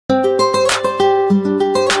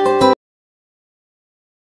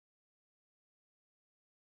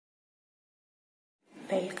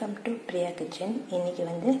Welcome to Priya kitchen. இன்றைக்கி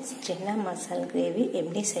வந்து சென்னா மசால் gravy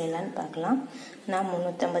எப்படி செய்யலான்னு பார்க்கலாம். நான்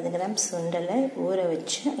 350 கிராம் சுண்டலை ஊற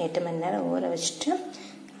வச்சு 8 மணி நேரம் ஊற வச்சுட்டு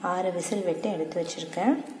 6 விசில் விட்டு எடுத்து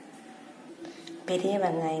வச்சுருக்கேன். பெரிய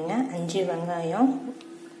வெங்காயங்க 5 வெங்காயம்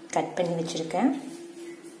கட் பண்ணி வச்சுருக்கேன்.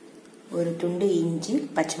 ஒரு துண்டு இஞ்சி,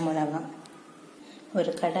 பச்சை மிளகாய்.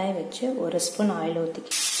 ஒரு கடாய் வச்சு 1 ஸ்பூன் ஆயில்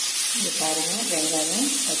ஊற்றிக்க. இது பாருங்கள்,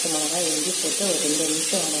 வெங்காயம் பச்சை மிளகாய் இஞ்சி போட்டு ஒரு 2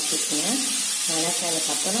 நிமிஷம் வதக்கிக்கோங்க.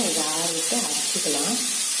 வதக்கினதுக்கப்புறம் இதை ஆறிட்டு அரைச்சிக்கலாம்.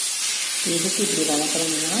 இதுக்கு இப்படி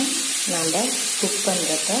வதக்கணும்னா நம்ம குக்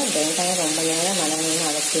பண்ணுறப்ப வெங்காயம் ரொம்ப நேரம் வதங்கணும்னு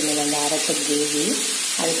அவசியம் இல்லை. அந்த அரைச்ச கிரேவி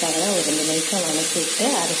அதுக்காக தான் ஒரு 2 நிமிஷம் வதக்கி விட்டு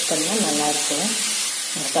அரைச்சிட்டோம்னா நல்லாயிருக்கும்.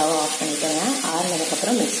 Stove off பண்ணிட்டோங்க.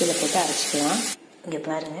 ஆறினதுக்கப்புறம் மிக்சியில் போட்டு அரைச்சிக்கலாம். இங்கே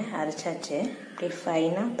பாருங்கள், அரைச்சாச்சு. இப்படி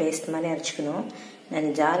ஃபைனாக பேஸ்ட் மாதிரி அரைச்சிக்கணும்.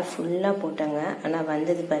 நான் ஜார் ஃபுல்லாக போட்டேங்க, ஆனால்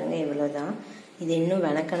வந்தது பாருங்கள் இவ்வளோ தான். இது இன்னும்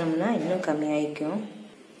வதக்கணும்னா இன்னும் கம்மியாகிக்கும்.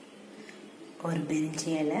 ஒரு பிரிஞ்சி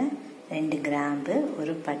இலை, 2 கிராம்பு,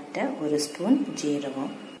 ஒரு பட்டை, 1 ஸ்பூன்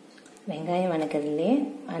ஜீரகம். வெங்காயம் வதக்கிறதுலேயே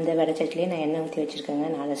அந்த வடச்சட்டிலே நான் எண்ணெய் ஊற்றி வச்சுருக்கேங்க,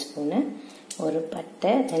 4 ஸ்பூனு. ஒரு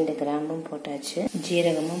பட்டை, 2 கிராம்பும் போட்டாச்சு,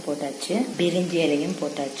 ஜீரகமும் போட்டாச்சு, பிரிஞ்சி இலையும்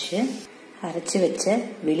போட்டாச்சு. அரைச்சி வச்ச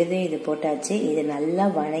விழுதையும் இது போட்டாச்சு. இது நல்லா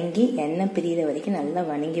வணங்கி எண்ணெய் பிரிகிற வரைக்கும் நல்லா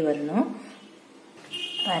வணங்கி வரணும்.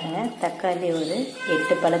 பாருங்கள், தக்காளி ஒரு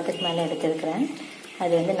 8 பழத்துக்கு மேலே எடுத்துருக்கிறேன்.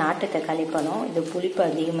 அது வந்து நாட்டு தக்காளி பழம், இது புளிப்பு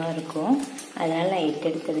அதிகமாக இருக்கும், அதனால் நான் 8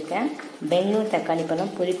 எடுத்துருக்கேன். பெங்களூர் தக்காளி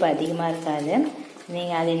பழம் புளிப்பு அதிகமாக இருக்காது.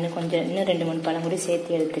 நீங்கள் அது இன்னும் 2-3 பழம் கூட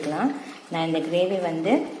சேர்த்து எடுத்துக்கலாம். நான் இந்த கிரேவி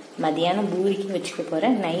வந்து மதியானம் பூரிக்கும் வச்சுக்க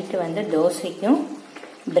போகிறேன். நைட்டு வந்து தோசைக்கும்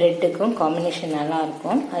ப்ரெட்டுக்கும் காம்பினேஷன்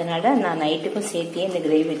நல்லாயிருக்கும். அதனால் நான் நைட்டுக்கும் சேர்த்தியே இந்த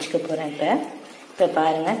கிரேவி வச்சுக்க போகிறேன். இப்போ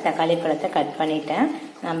பாருங்கள், தக்காளி பழத்தை கட் பண்ணிட்டேன்.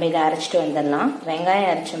 நம்ம இதை அரைச்சிட்டு வந்துடலாம். வெங்காயம்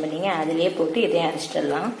அரைச்சோம் இல்லைங்க, அதிலே போட்டு இதையும்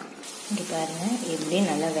அரைச்சிடலாம். இங்கே பாருங்கள், எப்படி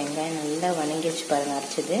நல்லா வெங்காயம் நல்லா வணங்கி வச்சு பாருங்கள்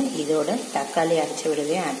அரைச்சது. இதோட தக்காளி அரைச்சி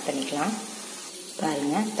விழுதையும் ஆட் பண்ணிக்கலாம்.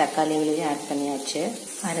 பாருங்கள், தக்காளி விழுதையும் ஆட் பண்ணியாச்சு.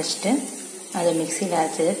 அரைச்சிட்டு அதை மிக்சியில்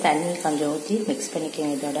அரைச்சது தண்ணி கொஞ்சம் ஊற்றி மிக்ஸ்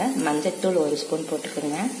பண்ணிக்கோங்க. இதோட மஞ்சத்தூள் 1 ஸ்பூன்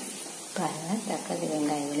போட்டுக்கோங்க. பாருங்கள், தக்காளி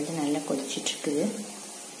வெங்காயம் விழுது நல்லா கொதிச்சிட்ருக்குது.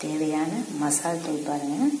 தேவையான மசால் தூள்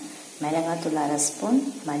பாருங்கள், மிளகாத்தூள் 1/2 ஸ்பூன்,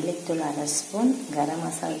 மல்லித்தூள் 1/2 ஸ்பூன், கரம்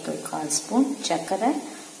மசாலா தூள் 1/4 ஸ்பூன், சர்க்கரை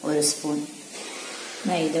 1 ஸ்பூன்.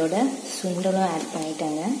 நான் இதோட சுண்டலும் ஆட்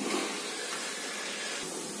பண்ணிட்டேங்க.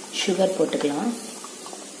 சுகர் போட்டுக்கலாம்.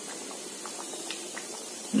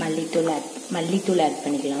 மல்லித்தூள் ஆட்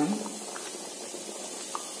பண்ணிக்கலாம்.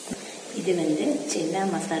 இது வந்து சென்னா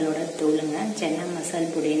மசாலோட தூளுங்க. சென்னா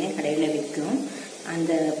மசால் பொடினே கடையில் விற்கும்.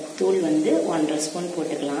 அந்த தூள் வந்து 1/2 ஸ்பூன்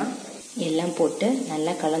போட்டுக்கலாம். எல்லாம் போட்டு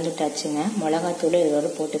நல்லா கலந்துட்டாச்சுங்க. மிளகாத்தூள் இதோட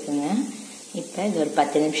போட்டுக்கோங்க. இப்போ இது ஒரு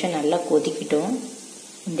 10 நிமிஷம் நல்லா கொதிக்கிட்டோம்.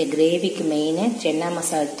 இந்த கிரேவிக்கு மெயினு சென்னா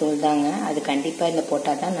மசாலா தூள் தாங்க. அது கண்டிப்பாக இதில்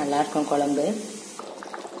போட்டால் தான் நல்லாயிருக்கும் குழம்பு.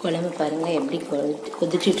 குழம்பு பாருங்கள் எப்படி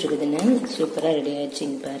கொதிச்சிட்ருக்குதுன்னு. சூப்பராக ரெடி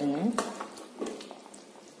ஆகிடுச்சிங்க பாருங்கள்.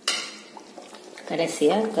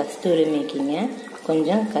 கடைசியாக கஸ்தூரி மேக்கிங்க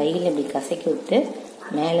கொஞ்சம் கையில் இப்படி கசக்கி விட்டு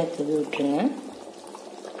மேலே தூவி விட்டுருங்க.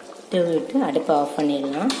 தூவி விட்டு அடுப்பை ஆஃப்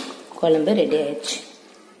பண்ணிடலாம். குழம்பு ரெடி ஆயிடுச்சு.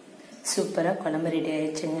 சூப்பராக குழம்பு ரெடி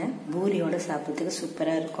ஆயிடுச்சுங்க. பூரியோடு சாப்பிட்றதுக்கு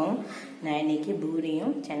சூப்பராக இருக்கும். நான் இன்னைக்கு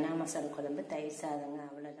பூரியும் சென்னா மசாலா குழம்பு, தயிர் சாதங்க,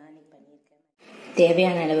 அவ்வளோதான் இன்னைக்கு பண்ணியிருக்கேன்.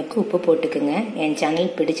 தேவையான அளவுக்கு உப்பு போட்டுக்குங்க. என்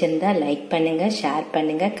சேனல் பிடிச்சிருந்தா லைக் பண்ணுங்கள், ஷேர்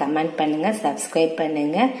பண்ணுங்கள், கமெண்ட் பண்ணுங்கள், சப்ஸ்கிரைப்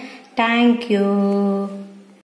பண்ணுங்கள். தேங்க்யூ.